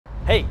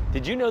Hey,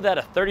 did you know that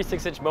a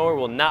 36-inch mower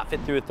will not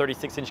fit through a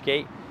 36-inch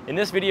gate? In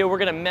this video, we're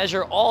gonna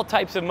measure all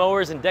types of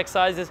mowers and deck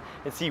sizes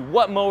and see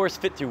what mowers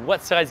fit through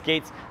what size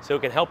gates so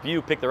it can help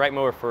you pick the right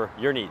mower for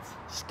your needs.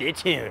 Stay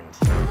tuned.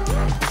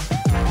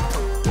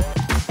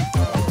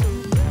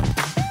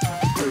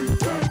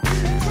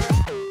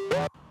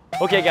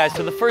 Okay guys,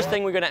 so the first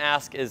thing we're gonna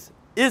ask is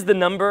the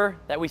number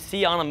that we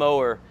see on a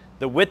mower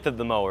the width of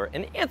the mower?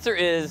 And the answer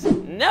is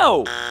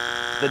no.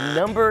 The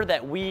number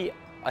that we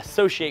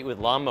associate with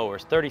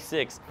lawnmowers,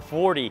 36,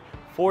 40,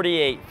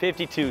 48,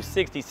 52,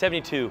 60,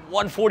 72,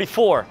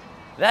 144.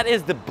 That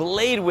is the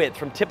blade width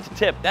from tip to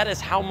tip. That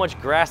is how much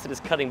grass it is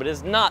cutting, but it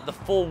is not the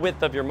full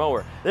width of your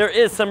mower. There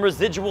is some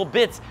residual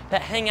bits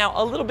that hang out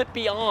a little bit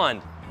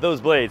beyond those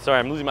blades. Sorry,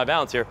 I'm losing my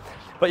balance here.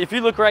 But if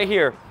you look right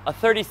here, a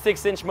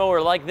 36-inch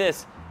mower like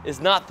this is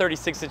not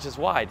 36 inches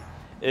wide.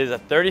 It is a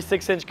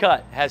 36-inch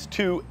cut, has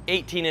two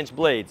 18-inch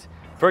blades.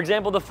 For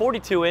example, the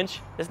 42-inch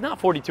is not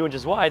 42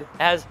 inches wide, it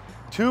has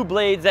two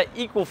blades that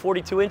equal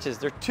 42 inches.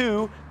 They're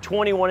two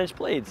 21-inch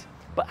blades.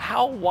 But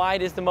how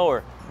wide is the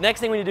mower?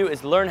 Next thing we need to do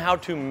is learn how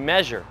to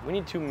measure. We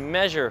need to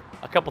measure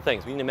a couple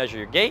things. We need to measure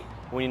your gate,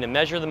 we need to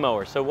measure the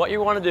mower. So what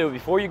you want to do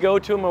before you go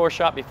to a mower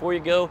shop, before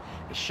you go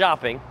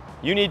shopping,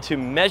 you need to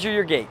measure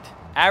your gate.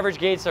 Average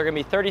gates are going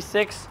to be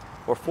 36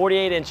 or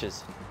 48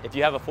 inches. If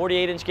you have a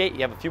 48-inch gate,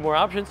 you have a few more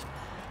options.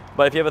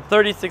 But if you have a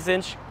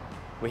 36-inch,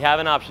 we have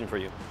an option for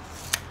you.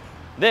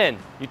 Then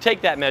you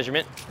take that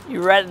measurement,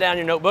 you write it down in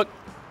your notebook,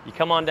 you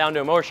come on down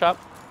to a mower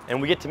shop,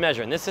 and we get to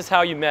measure. And this is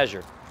how you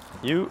measure.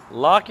 You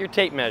lock your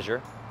tape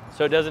measure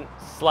so it doesn't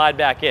slide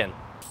back in.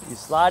 You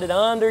slide it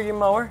under your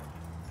mower,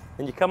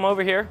 and you come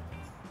over here,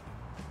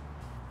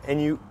 and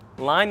you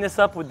line this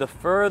up with the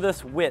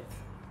furthest width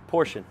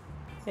portion.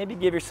 Maybe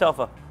give yourself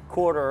a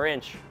quarter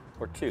inch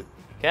or two,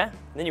 okay? And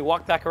then you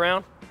walk back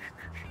around,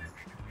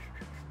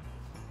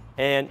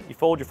 and you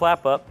fold your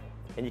flap up,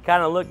 and you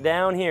kind of look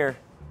down here,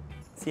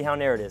 see how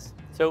narrow it is.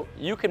 So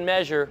you can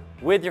measure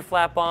with your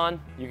flap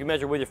on, you can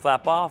measure with your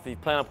flap off. If you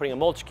plan on putting a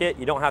mulch kit,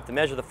 you don't have to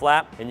measure the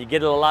flap, and you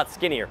get it a lot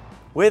skinnier.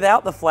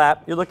 Without the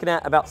flap, you're looking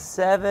at about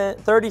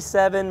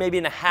 37, maybe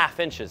and a half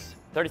inches.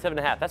 37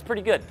 and a half, that's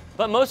pretty good.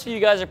 But most of you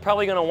guys are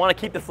probably gonna wanna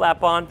keep the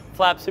flap on.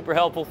 Flap's super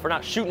helpful for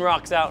not shooting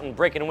rocks out and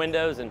breaking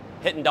windows and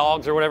hitting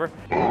dogs or whatever.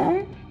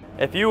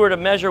 If you were to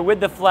measure with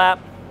the flap,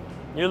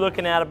 you're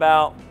looking at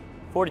about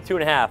 42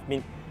 and a half. I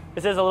mean,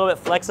 this is a little bit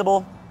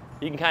flexible.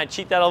 You can kind of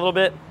cheat that a little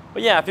bit.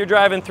 But yeah, if you're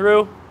driving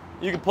through,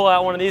 you can pull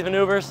out one of these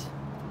maneuvers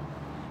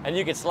and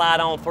you can slide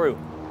on through,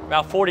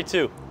 about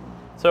 42.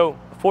 So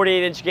a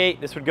 48-inch gate,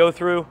 this would go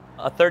through.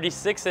 A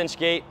 36-inch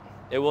gate,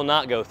 it will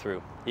not go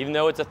through, even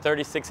though it's a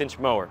 36-inch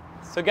mower.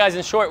 So guys,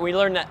 in short, we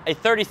learned that a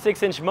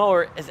 36-inch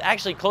mower is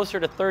actually closer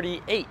to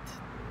 38,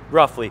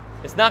 roughly.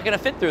 It's not gonna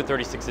fit through a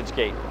 36-inch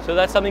gate. So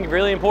that's something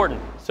really important.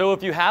 So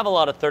if you have a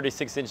lot of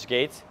 36-inch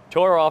gates,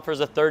 TORO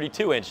offers a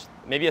 32-inch.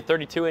 Maybe a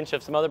 32-inch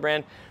of some other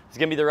brand is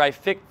gonna be the right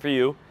fit for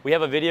you. We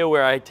have a video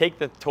where I take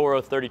the TORO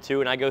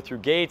 32 and I go through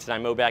gates and I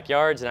mow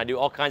backyards and I do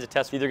all kinds of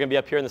tests. Either gonna be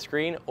up here on the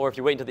screen, or if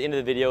you wait until the end of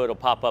the video, it'll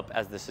pop up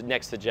as the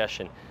next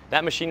suggestion.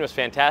 That machine was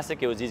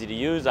fantastic. It was easy to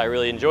use. I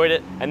really enjoyed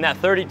it. And that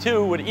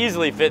 32 would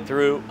easily fit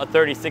through a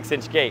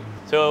 36-inch gate.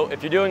 So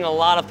if you're doing a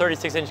lot of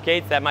 36-inch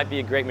gates, that might be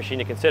a great machine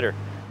to consider.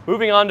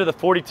 Moving on to the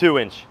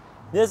 42-inch.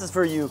 This is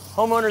for you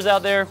homeowners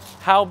out there.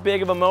 How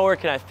big of a mower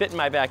can I fit in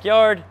my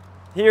backyard?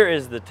 Here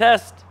is the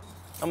test.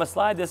 I'm gonna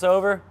slide this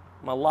over.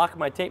 I'm gonna lock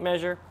my tape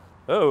measure.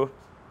 Oh,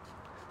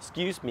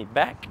 excuse me,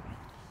 back.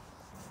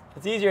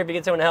 It's easier if you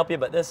get someone to help you,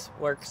 but this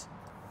works.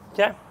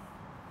 Okay?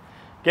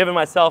 Giving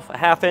myself a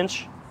 ½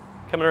 inch,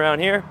 coming around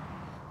here.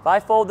 If I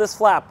fold this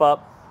flap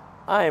up,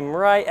 I am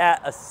right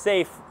at a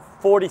safe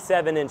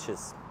 47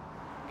 inches.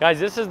 Guys,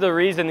 this is the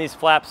reason these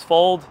flaps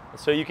fold,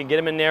 so you can get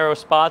them in narrow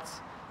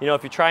spots. You know,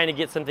 if you're trying to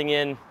get something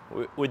in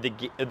with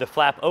the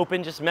flap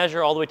open, just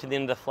measure all the way to the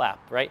end of the flap,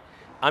 right?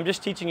 I'm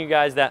just teaching you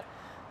guys that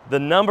the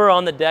number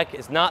on the deck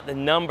is not the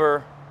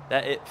number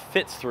that it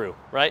fits through,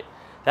 right?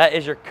 That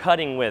is your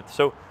cutting width.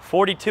 So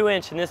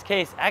 42-inch in this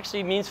case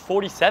actually means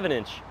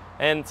 47-inch.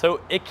 And so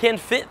it can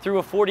fit through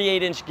a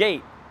 48-inch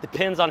gate.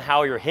 Depends on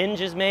how your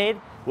hinge is made.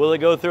 Will it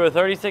go through a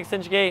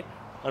 36-inch gate?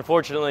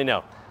 Unfortunately,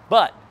 no.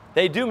 But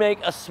they do make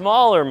a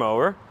smaller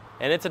mower,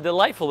 and it's a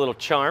delightful little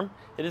charm.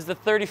 It is the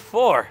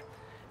 34.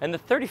 And the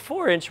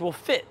 34-inch will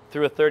fit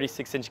through a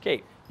 36-inch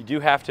gate. You do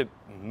have to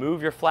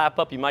move your flap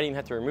up. You might even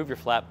have to remove your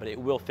flap, but it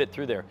will fit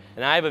through there.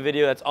 And I have a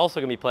video that's also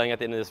gonna be playing at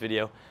the end of this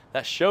video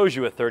that shows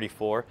you a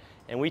 34,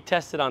 and we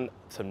tested on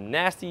some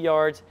nasty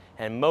yards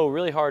and mow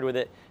really hard with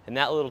it, and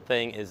that little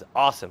thing is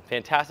awesome.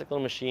 Fantastic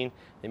little machine.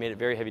 They made it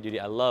very heavy duty.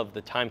 I love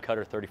the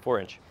TimeCutter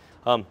 34-inch.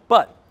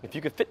 But if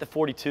you could fit the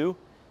 42,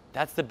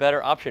 that's the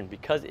better option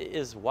because it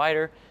is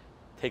wider,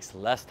 takes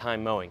less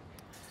time mowing.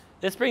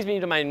 This brings me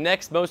to my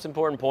next most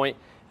important point,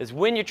 is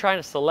when you're trying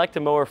to select a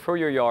mower for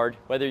your yard,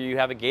 whether you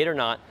have a gate or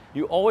not,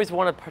 you always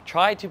want to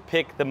try to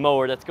pick the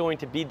mower that's going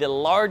to be the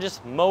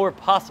largest mower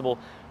possible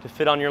to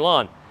fit on your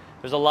lawn.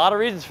 There's a lot of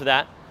reasons for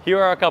that.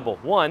 Here are a couple.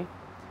 One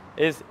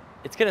is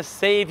it's going to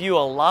save you a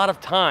lot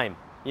of time.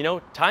 You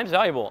know, time's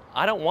valuable.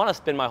 I don't want to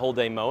spend my whole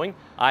day mowing.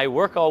 I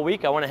work all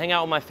week. I want to hang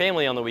out with my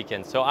family on the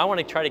weekends. So I want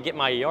to try to get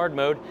my yard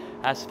mowed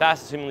as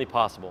fast as humanly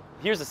possible.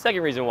 Here's the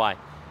second reason why.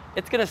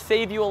 It's going to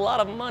save you a lot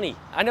of money.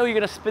 I know you're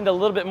going to spend a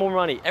little bit more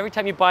money. Every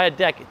time you buy a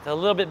deck, it's a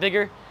little bit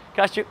bigger,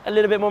 costs you a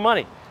little bit more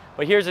money.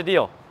 But here's the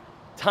deal.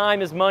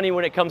 Time is money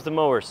when it comes to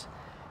mowers.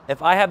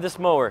 If I have this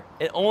mower,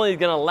 it only is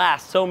going to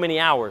last so many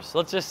hours.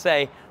 Let's just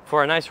say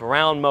for a nice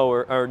round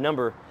mower or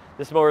number,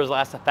 this mower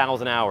lasts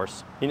 1,000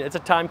 hours. You know, it's a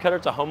TimeCutter,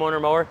 it's a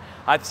homeowner mower.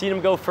 I've seen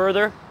them go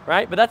further,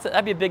 right? But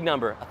that'd be a big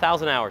number,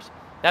 1,000 hours.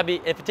 That'd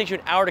be, if it takes you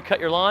an hour to cut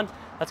your lawn,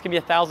 that's gonna be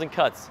 1,000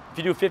 cuts. If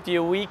you do 50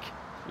 a week,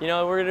 you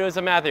know, we're gonna do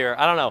some math here.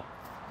 I don't know,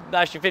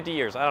 last you 50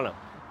 years, I don't know.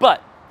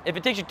 But if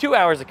it takes you 2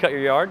 hours to cut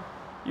your yard,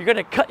 you're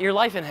gonna cut your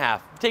life in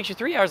half. If it takes you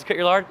 3 hours to cut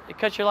your yard, it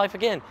cuts your life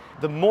again.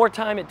 The more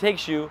time it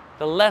takes you,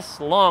 the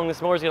less long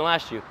this mower is gonna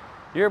last you.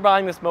 You're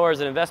buying this mower as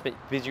an investment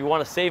because you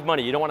wanna save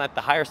money. You don't wanna have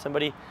to hire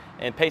somebody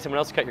and pay someone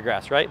else to cut your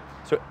grass, right?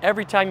 So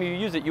every time you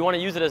use it, you wanna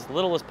use it as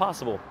little as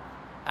possible.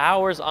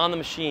 Hours on the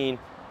machine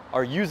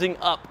are using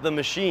up the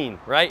machine,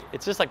 right?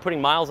 It's just like putting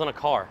miles on a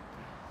car.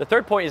 The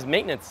third point is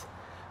maintenance.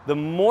 The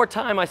more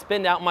time I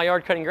spend out in my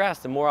yard cutting grass,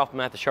 the more often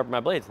I have to sharpen my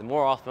blades, the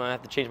more often I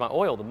have to change my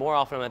oil, the more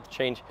often I have to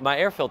change my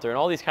air filter and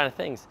all these kind of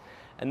things.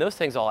 And those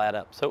things all add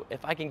up. So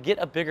if I can get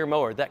a bigger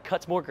mower that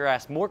cuts more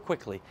grass more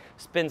quickly,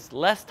 spends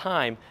less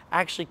time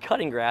actually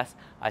cutting grass,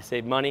 I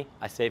save money,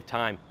 I save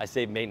time, I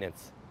save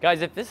maintenance.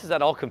 Guys, if this is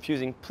at all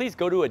confusing, please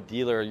go to a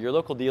dealer, your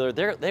local dealer.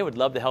 They would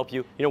love to help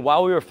you. You know,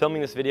 while we were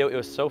filming this video, it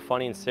was so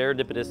funny and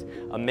serendipitous.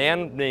 A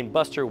man named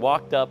Buster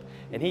walked up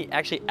and he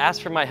actually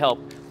asked for my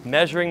help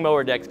measuring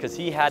mower decks because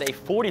he had a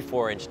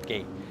 44-inch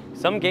gate.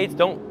 Some gates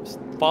don't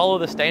follow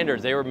the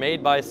standards. They were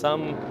made by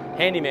some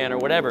handyman or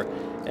whatever.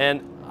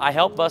 And I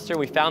helped Buster,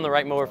 we found the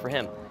right mower for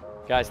him.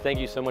 Guys, thank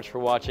you so much for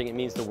watching. It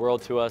means the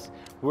world to us.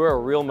 We're a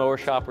real mower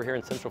shop. We're here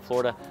in Central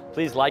Florida.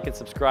 Please like and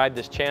subscribe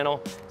this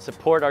channel.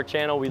 Support our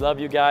channel. We love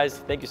you guys.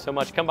 Thank you so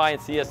much. Come by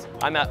and see us.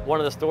 I'm at one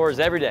of the stores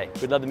every day.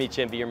 We'd love to meet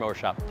you and be your mower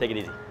shop. Take it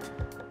easy.